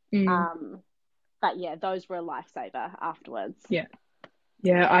 But yeah, those were a lifesaver afterwards.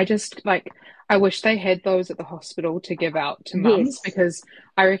 Yeah, I wish they had those at the hospital to give out to mums, because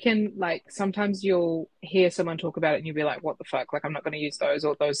I reckon, like, sometimes you'll hear someone talk about it and you'll be like, what the fuck? Like, I'm not going to use those,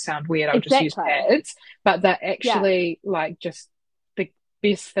 or those sound weird. I'll just use pads. But they're actually like just the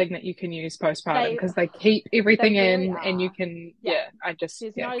best thing that you can use postpartum, because they keep everything really in, and you can, there's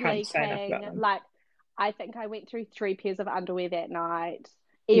no can't say enough leaking. about them. Like, I think I went through 3 pairs of underwear that night.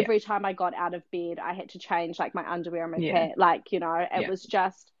 Every time I got out of bed, I had to change, like, my underwear and my pad. Like, it was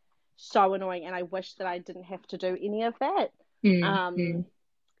just so annoying, and I wish that I didn't have to do any of that.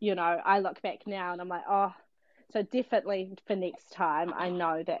 I look back now and I'm like, oh, so definitely for next time, I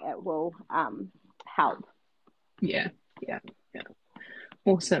know that it will help. Yeah.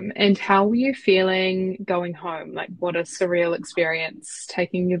 Awesome. And how were you feeling going home? Like, what a surreal experience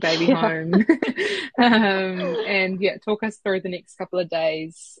taking your baby home. And talk us through the next couple of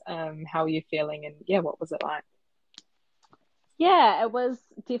days. How are you feeling, and what was it like? Yeah, it was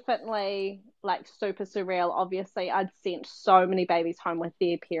definitely, like, super surreal. Obviously, I'd sent so many babies home with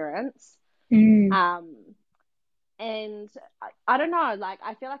their parents. And I don't know, like,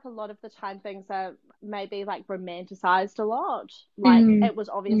 I feel like a lot of the time things are maybe, like, romanticized a lot. Like, it was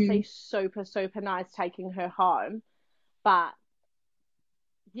obviously super, super nice taking her home. But,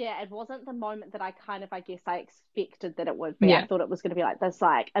 it wasn't the moment that I I expected that it would be. I thought it was going to be, like, this,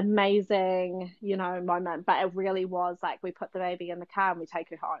 like, amazing, moment. But it really was, like, we put the baby in the car and we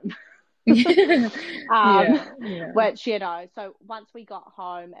take her home. Which, so once we got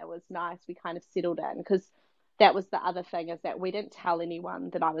home, it was nice. We kind of settled in, because that was the other thing, is that we didn't tell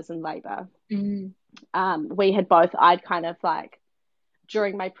anyone that I was in labor. We had both, I'd kind of, like,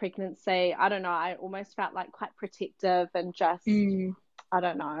 during my pregnancy, I don't know, I almost felt like quite protective and just, I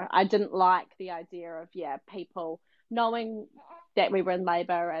don't know, I didn't like the idea of, people knowing that we were in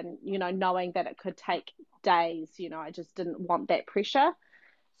labor and, knowing that it could take days, I just didn't want that pressure.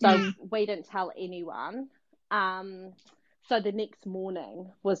 So we didn't tell anyone. So the next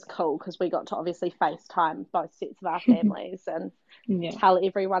morning was cool, because we got to obviously FaceTime both sets of our families and tell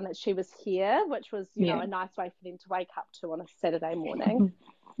everyone that she was here, which was, a nice way for them to wake up to on a Saturday morning.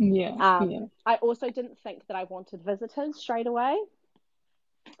 I also didn't think that I wanted visitors straight away.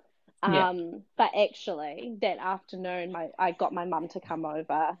 But actually that afternoon, I got my mum to come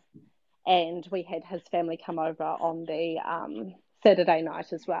over, and we had his family come over on the Saturday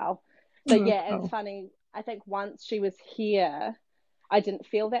night as well. So it's funny. I think once she was here, I didn't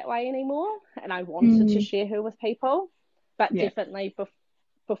feel that way anymore, and I wanted to share her with people. But definitely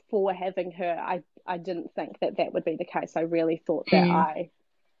before having her, I didn't think that would be the case. I really thought that I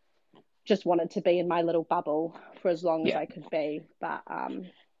just wanted to be in my little bubble for as long as I could be. But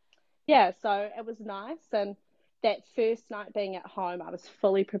so it was nice. And that first night being at home, I was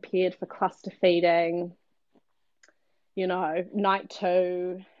fully prepared for cluster feeding. Night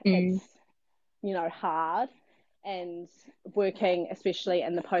 2, it's hard, and working especially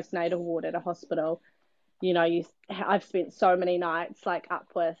in the postnatal ward at a hospital, I've spent so many nights, like, up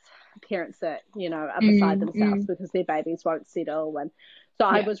with parents that are beside themselves because their babies won't settle, and so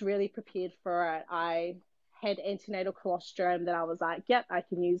I was really prepared for it. I had antenatal colostrum that I was like, yep, I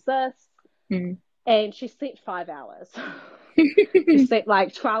can use this. And she slept 5 hours. She slept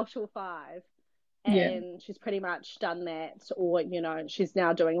like 12 till 5. Yeah. And she's pretty much done that, or, she's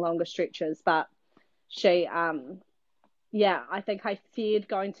now doing longer stretches. But she, I think I feared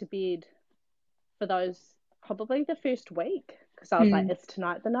going to bed for those, probably the first week, because I was like, it's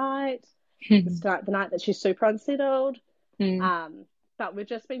tonight the night. It's tonight the night that she's super unsettled. But we've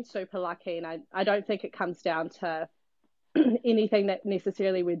just been super lucky, and I don't think it comes down to anything that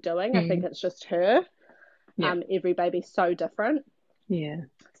necessarily we're doing. I think it's just her. Yeah. Every baby's so different. Yeah.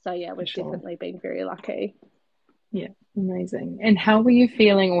 So yeah, we've definitely been very lucky. Yeah, amazing. And how were you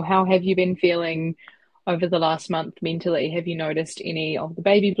feeling, or how have you been feeling over the last month mentally? Have you noticed any of the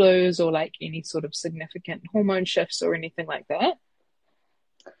baby blues, or like any sort of significant hormone shifts or anything like that?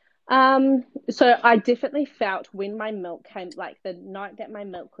 So I definitely felt when my milk came, like the night that my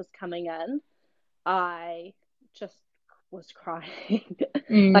milk was coming in, I just was crying.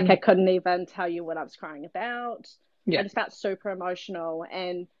 Like I couldn't even tell you what I was crying about. I just felt super emotional.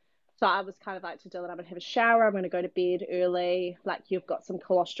 And so I was kind of like to Dylan, I'm going to have a shower. I'm going to go to bed early. Like, you've got some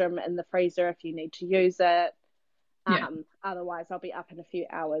colostrum in the freezer if you need to use it. Otherwise, I'll be up in a few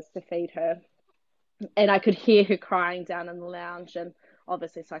hours to feed her. And I could hear her crying down in the lounge. And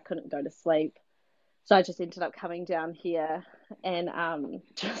obviously, so I couldn't go to sleep. So I just ended up coming down here and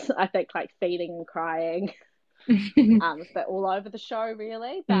just, I think, like feeding and crying. But all over the show,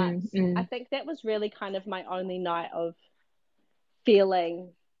 really. But I think that was really kind of my only night of feeling,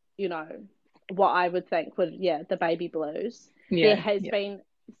 what I would think would, the baby blues. There has been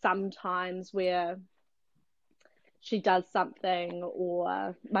some times where she does something,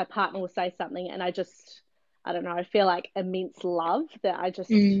 or my partner will say something, and I don't know, I feel like immense love that I just,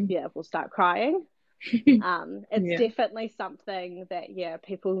 will start crying. It's definitely something that,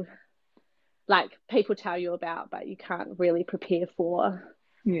 people tell you about, but you can't really prepare for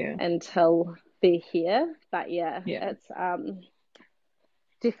until they're here. But it's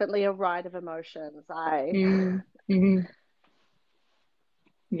definitely a ride of emotions.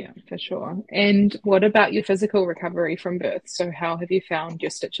 Yeah, for sure. And what about your physical recovery from birth? So how have you found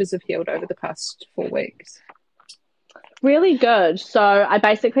your stitches have healed over the past 4 weeks? Really good. So I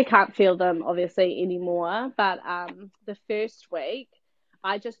basically can't feel them obviously anymore, but the first week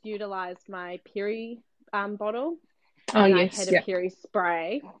I just utilized my peri bottle. Oh, and yes. I had a peri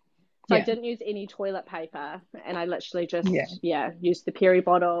spray. So I didn't use any toilet paper, and I literally just used the peri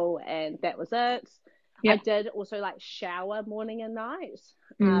bottle, and that was it. I did also like shower morning and night,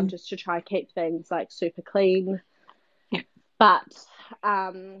 just to try keep things like super clean. But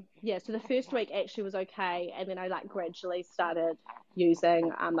so the first week actually was okay, and then I like gradually started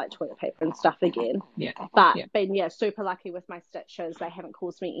using like toilet paper and stuff again. But been super lucky with my stitches. They haven't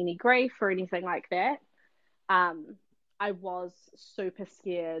caused me any grief or anything like that. I was super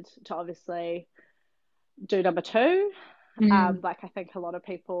scared to obviously do number 2. Like I think a lot of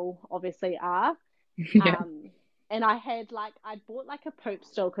people obviously are. And I bought like a poop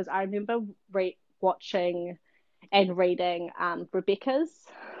stool, because I remember watching and reading Rebecca's.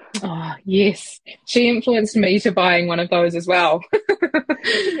 Oh, yes. She influenced me to buying one of those as well.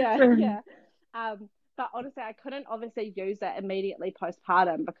 But honestly, I couldn't obviously use it immediately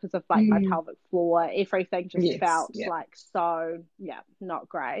postpartum because of like my pelvic floor. Everything just felt like so, not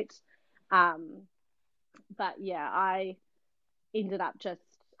great. But I ended up just,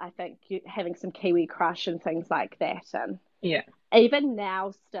 I think, having some Kiwi Crush and things like that. And even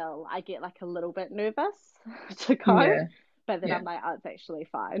now still, I get like a little bit nervous to go, but then I'm like, oh, it's actually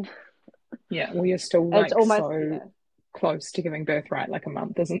fine. Yeah, well, you're still like it's almost, so close to giving birth, right? Like a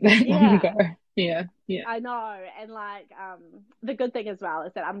month isn't that long ago. Yeah. I know. And like the good thing as well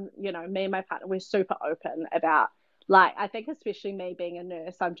is that I'm, me and my partner, we're super open about, like, I think especially me being a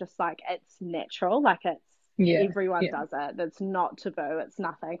nurse, I'm just like, it's natural, like it's everyone does it, it's not taboo, it's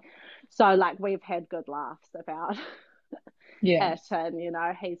nothing. So like we've had good laughs about it, and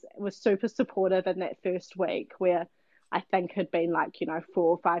he was super supportive in that first week, where I think had been like 4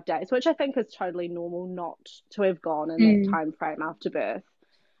 or 5 days, which I think is totally normal not to have gone in that time frame after birth.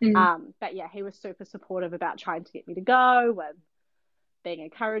 But he was super supportive about trying to get me to go and being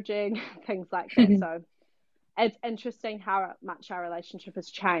encouraging, things like that. So it's interesting how much our relationship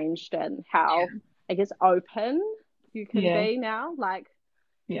has changed, and how I guess open you can be now. Like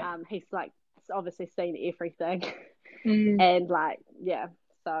he's like obviously seen everything and like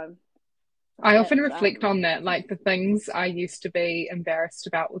so I often reflect on that, like the things I used to be embarrassed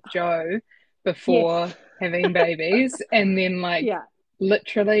about with Joe before having babies, and then like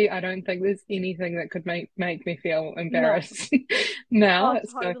literally I don't think there's anything that could make me feel embarrassed now.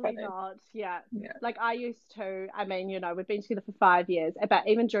 It's totally not. Like I used to, I mean, we've been together for 5 years, but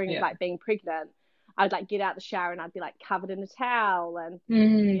even during like being pregnant, I'd like get out the shower and I'd be like covered in a towel and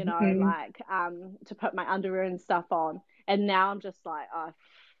you know like to put my underwear and stuff on, and now I'm just like, oh,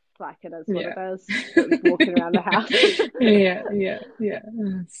 like it is what it is, walking around the house.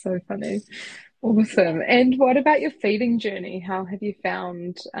 Oh, so funny. Awesome. And what about your feeding journey? How have you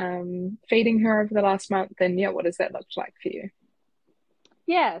found feeding her over the last month, and what does that look like for you?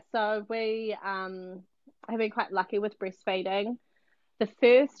 So we have been quite lucky with breastfeeding. The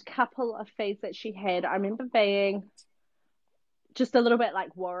first couple of feeds that she had, I remember being just a little bit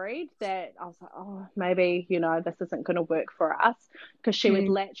like worried that I was like, oh, maybe, this isn't going to work for us, because she would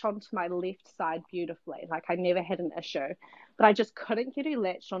latch onto my left side beautifully. Like I never had an issue, but I just couldn't get her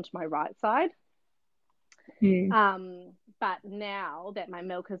latched onto my right side. But now that my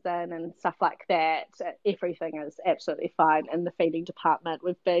milk is in and stuff like that, everything is absolutely fine in the feeding department.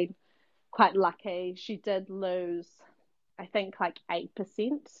 We've been quite lucky. She did lose, I think, like 8%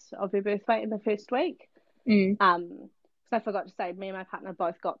 of her birth weight in the first week. So I forgot to say, me and my partner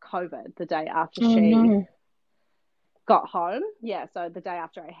both got COVID the day after she got home. Yeah, so the day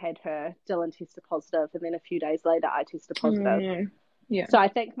after I had her, Dylan tested positive, and then a few days later I tested positive. So I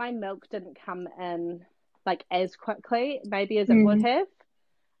think my milk didn't come in like as quickly maybe as it would have.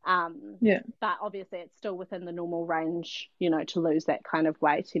 But obviously it's still within the normal range, to lose that kind of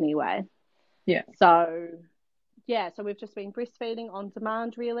weight anyway. So we've just been breastfeeding on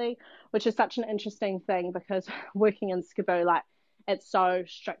demand, really, which is such an interesting thing because working in SCBU, like it's so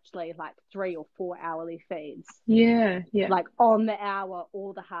strictly like 3 or 4 hourly feeds. Like on the hour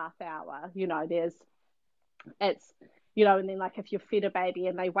or the half hour, and then like if you fed a baby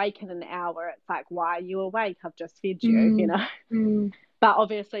and they wake in an hour, it's like, why are you awake? I've just fed you, But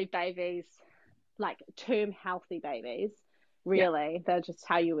obviously babies, like term healthy babies, really, they'll just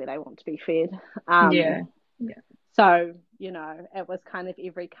tell you where they want to be fed. So, it was kind of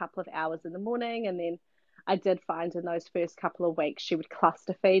every couple of hours in the morning. And then I did find in those first couple of weeks, she would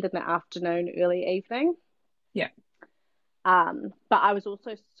cluster feed in the afternoon, early evening. But I was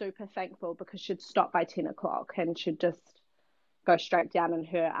also super thankful because she'd stop by 10 o'clock and she'd just go straight down in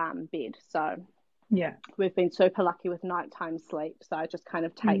her bed. So we've been super lucky with nighttime sleep. So I just kind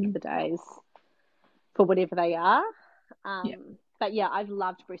of take the days for whatever they are. But I've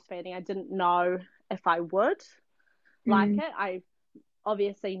loved breastfeeding. I didn't know if I would like it. I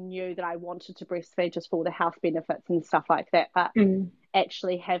obviously knew that I wanted to breastfeed just for all the health benefits and stuff like that. But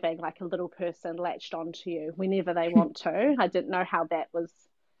actually having like a little person latched onto you whenever they want to, I didn't know how that was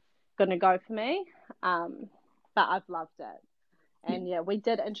going to go for me. But I've loved it. And we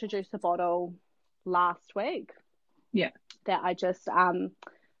did introduce a bottle last week that I just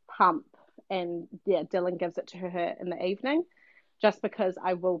pump, and Dylan gives it to her in the evening, just because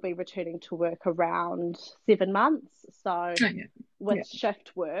I will be returning to work around 7 months. So with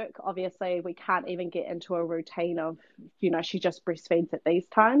shift work, obviously we can't even get into a routine of, she just breastfeeds at these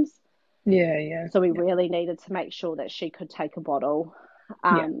times. So we really needed to make sure that she could take a bottle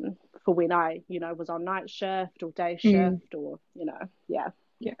for when I, was on night shift or day shift or,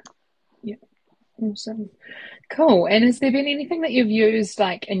 Awesome. Cool. And has there been anything that you've used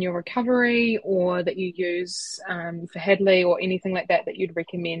like in your recovery or that you use for Hadley or anything like that you'd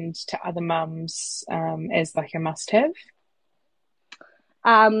recommend to other mums as like a must-have?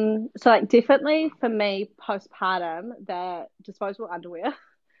 So like definitely for me postpartum, the disposable underwear,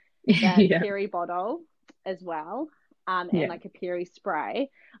 the peri bottle as well, and like a peri spray.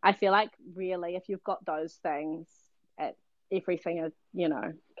 I feel like really if you've got those things, everything is,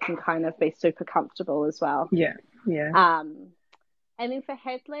 can kind of be super comfortable as well. And then for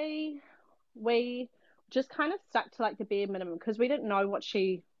Hadley, we just kind of stuck to like the bare minimum because we didn't know what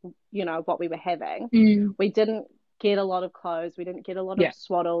what we were having. We didn't get a lot of clothes. We didn't get a lot of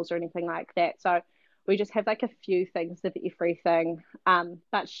swaddles or anything like that. So we just have like a few things of everything.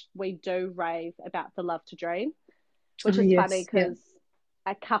 But we do rave about the Love to Dream, which is funny because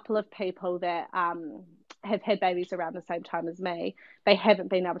a couple of people that have had babies around the same time as me, they haven't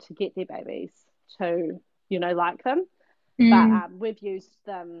been able to get their babies to, like them. But we've used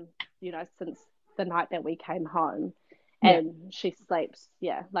them, since the night that we came home. And she sleeps,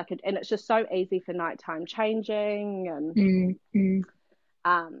 and it's just so easy for nighttime changing and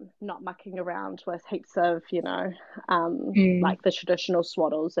not mucking around with heaps of, like the traditional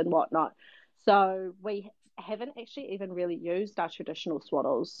swaddles and whatnot. So we haven't actually even really used our traditional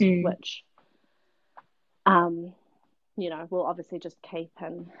swaddles, which, we'll obviously just keep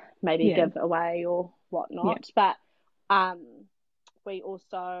and maybe give away or whatnot. But we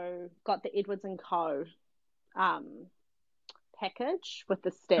also got the Edwards & Co. package with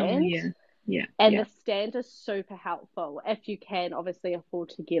the stand. The stand is super helpful if you can obviously afford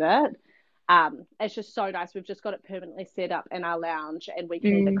to get it. it's just so nice. We've just got it permanently set up in our lounge, and we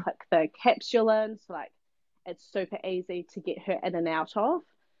can either click the capsule in, so like it's super easy to get her in and out of.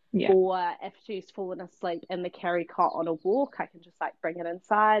 Yeah. Or if she's fallen asleep in the carry cot on a walk, I can just like bring it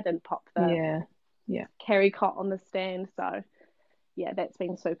inside and pop the carry cot on the stand. So yeah, that's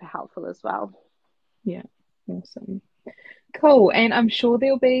been super helpful as well. Yeah, awesome. Cool. And I'm sure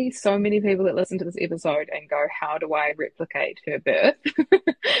there'll be so many people that listen to this episode and go, how do I replicate her birth?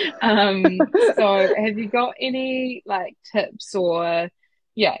 So have you got any like tips or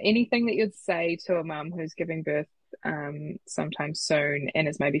anything that you'd say to a mum who's giving birth sometime soon and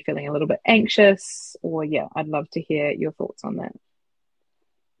is maybe feeling a little bit anxious? Or I'd love to hear your thoughts on that.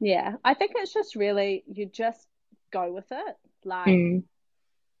 Yeah, I think it's just really, you just go with it. Like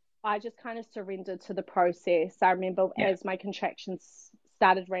I just kind of surrendered to the process. I remember as my contractions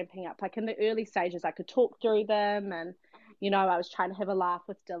started ramping up, like in the early stages, I could talk through them, and, you know, I was trying to have a laugh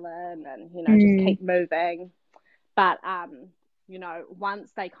with Dylan and, you know, just keep moving. But, you know,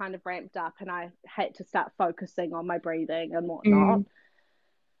 once they kind of ramped up and I had to start focusing on my breathing and whatnot,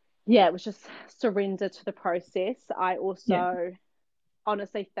 it was just surrender to the process. I also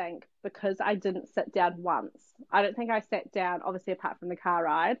honestly think, because I didn't sit down once, I don't think I sat down, obviously apart from the car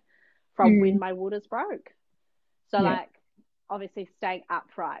ride, from when my waters broke. So like obviously staying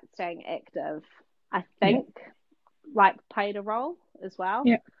upright, staying active, I think like played a role as well.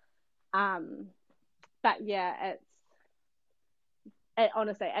 But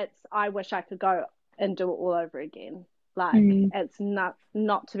honestly, I wish I could go and do it all over again. Like it's not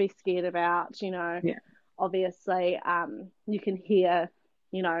to be scared about, you know. Obviously you can hear,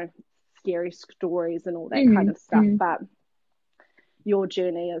 you know, scary stories and all that kind of stuff, but your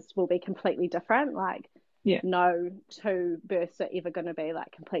journey will be completely different. Like no two births are ever going to be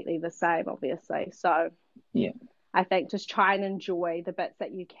like completely the same, obviously. So I think just try and enjoy the bits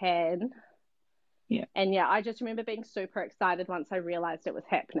that you can. And I just remember being super excited once I realized it was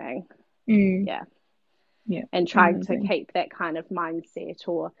happening. And trying to keep that kind of mindset,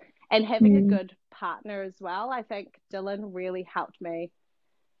 and having a good partner as well. I think Dylan really helped me.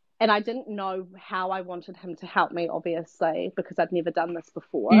 And I didn't know how I wanted him to help me, obviously, because I'd never done this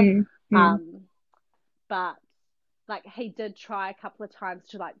before. But like he did try a couple of times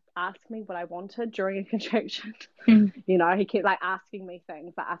to like ask me what I wanted during a contraction. You know, he kept like asking me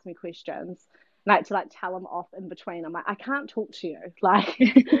things, like ask me questions, like to like tell him off in between. I'm like, I can't talk to you, like,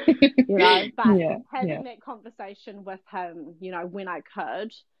 you know. But having that conversation with him, you know, when I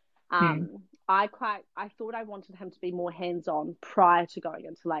could. I thought I wanted him to be more hands-on prior to going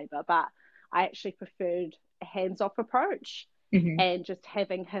into labour, but I actually preferred a hands-off approach and just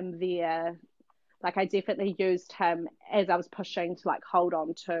having him there. Like I definitely used him as I was pushing to like hold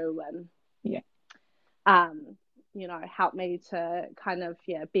on to and you know, help me to kind of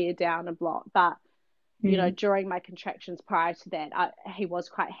bear down a lot. But you know, during my contractions prior to that, he was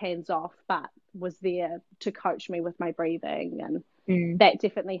quite hands-off, but was there to coach me with my breathing, and that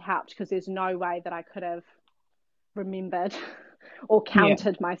definitely helped, because there's no way that I could have remembered or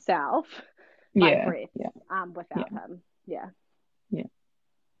counted myself my breath without him.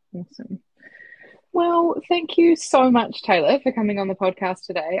 Awesome. Well, thank you so much, Taylor, for coming on the podcast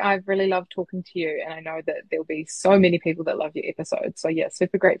today. I've really loved talking to you, and I know that there'll be so many people that love your episodes. So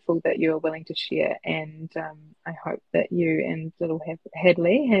super grateful that you're willing to share, and I hope that you and little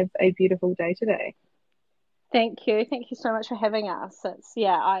Hadley have a beautiful day today. Thank you so much for having us.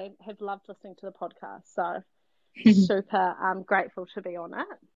 I have loved listening to the podcast, so super grateful to be on it.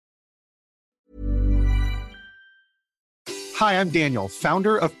 Hi, I'm Daniel,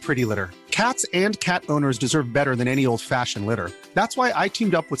 founder of Pretty Litter. Cats and cat owners deserve better than any old-fashioned litter. That's why I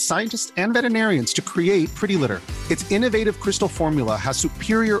teamed up with scientists and veterinarians to create Pretty Litter. Its innovative crystal formula has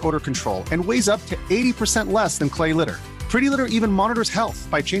superior odor control and weighs up to 80% less than clay litter. Pretty Litter even monitors health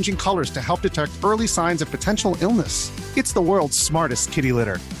by changing colors to help detect early signs of potential illness. It's the world's smartest kitty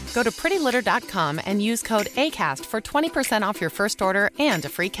litter. Go to prettylitter.com and use code ACAST for 20% off your first order and a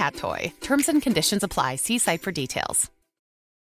free cat toy. Terms and conditions apply. See site for details.